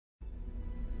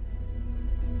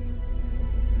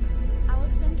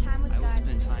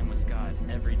spend time with God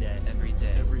every day. Every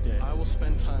day. Every day. I will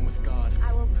spend time with God.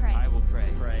 I will pray. I will pray.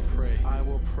 Pray. Pray. I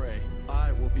will pray.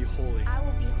 I will be holy. I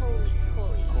will be holy.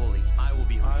 Holy. Holy. I will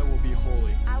be holy. I will be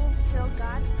holy. I will fulfill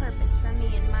God's purpose for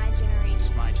me in my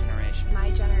generation. My generation. My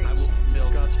generation. I will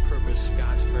fulfill God's purpose.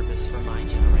 God's purpose for my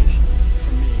generation.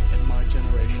 For me and my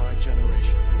generation. My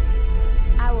generation.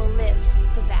 I will live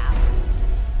the vow.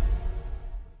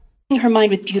 Her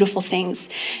mind with beautiful things.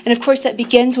 And of course that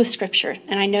begins with scripture.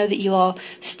 And I know that you all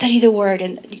study the word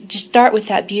and just start with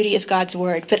that beauty of God's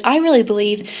word. But I really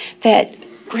believe that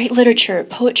great literature,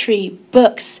 poetry,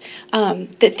 books,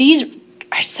 that these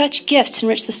are such gifts to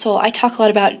enrich the soul. I talk a lot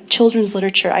about children's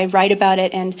literature. I write about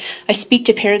it and I speak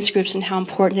to parents groups and how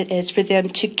important it is for them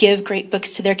to give great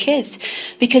books to their kids.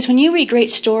 Because when you read great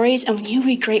stories and when you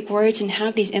read great words and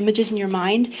have these images in your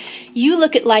mind, you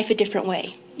look at life a different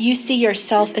way. You see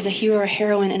yourself as a hero or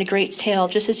heroine in a great tale,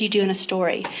 just as you do in a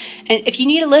story. And if you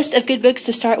need a list of good books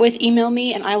to start with, email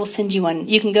me and I will send you one.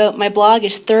 You can go, my blog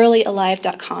is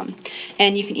thoroughlyalive.com,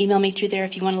 and you can email me through there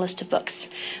if you want a list of books.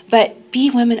 But be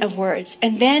women of words,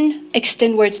 and then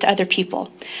extend words to other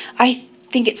people. I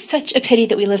think it's such a pity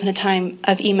that we live in a time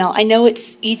of email. I know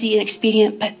it's easy and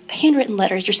expedient, but handwritten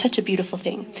letters are such a beautiful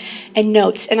thing, and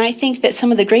notes. And I think that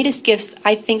some of the greatest gifts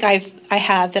I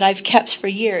have that I've kept for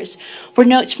years were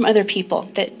notes from other people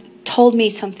that told me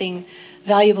something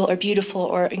valuable or beautiful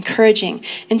or encouraging.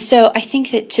 And so I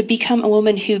think that to become a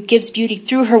woman who gives beauty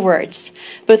through her words,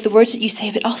 both the words that you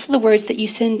say, but also the words that you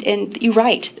send and that you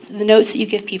write, the notes that you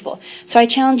give people. So I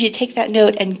challenge you to take that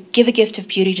note and give a gift of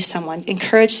beauty to someone.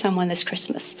 Encourage someone this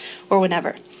Christmas or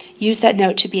whenever. Use that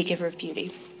note to be a giver of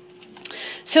beauty.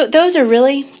 So those are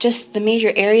really just the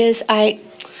major areas. I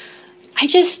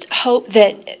just hope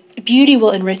that beauty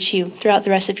will enrich you throughout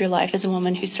the rest of your life as a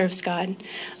woman who serves God.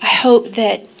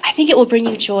 I think it will bring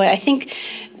you joy. I think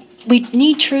we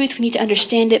need truth, we need to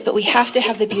understand it, but we have to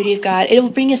have the beauty of God. It will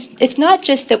bring us, it's not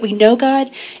just that we know God,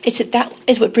 it's that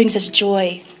is what brings us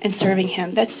joy in serving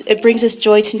Him. It brings us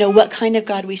joy to know what kind of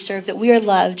God we serve, that we are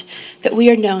loved, that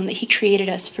we are known, that He created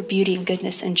us for beauty and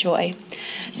goodness and joy.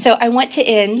 So I want to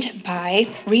end by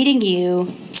reading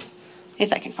you,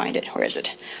 if I can find it, where is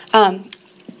it?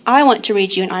 I want to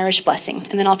read you an Irish blessing,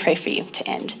 and then I'll pray for you to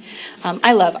end.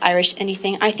 I love Irish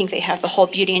anything. I think they have the whole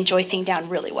beauty and joy thing down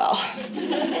really well.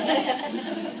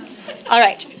 All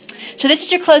right. So this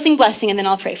is your closing blessing, and then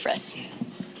I'll pray for us.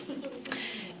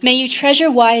 May you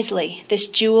treasure wisely this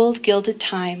jeweled, gilded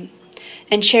time,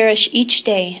 and cherish each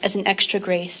day as an extra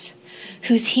grace,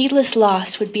 whose heedless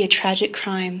loss would be a tragic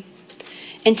crime.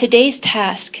 In today's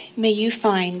task, may you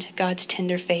find God's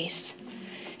tender face.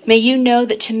 May you know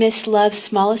that to miss love's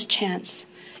smallest chance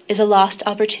is a lost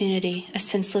opportunity, a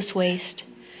senseless waste.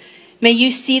 May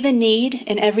you see the need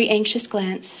in every anxious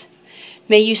glance.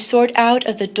 May you sort out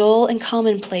of the dull and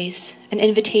commonplace an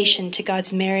invitation to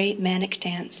God's merry, manic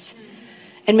dance.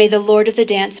 And may the Lord of the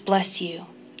dance bless you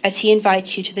as He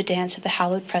invites you to the dance of the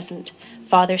hallowed present,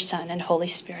 Father, Son, and Holy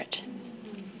Spirit.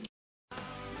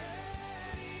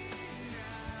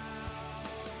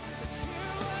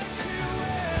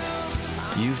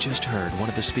 You've just heard one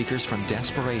of the speakers from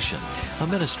Desperation, a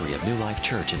ministry of New Life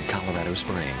Church in Colorado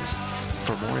Springs.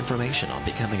 For more information on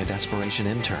becoming a Desperation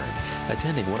intern,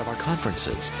 attending one of our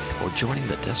conferences, or joining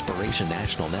the Desperation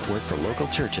National Network for local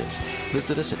churches,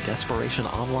 visit us at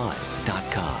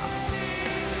desperationonline.com.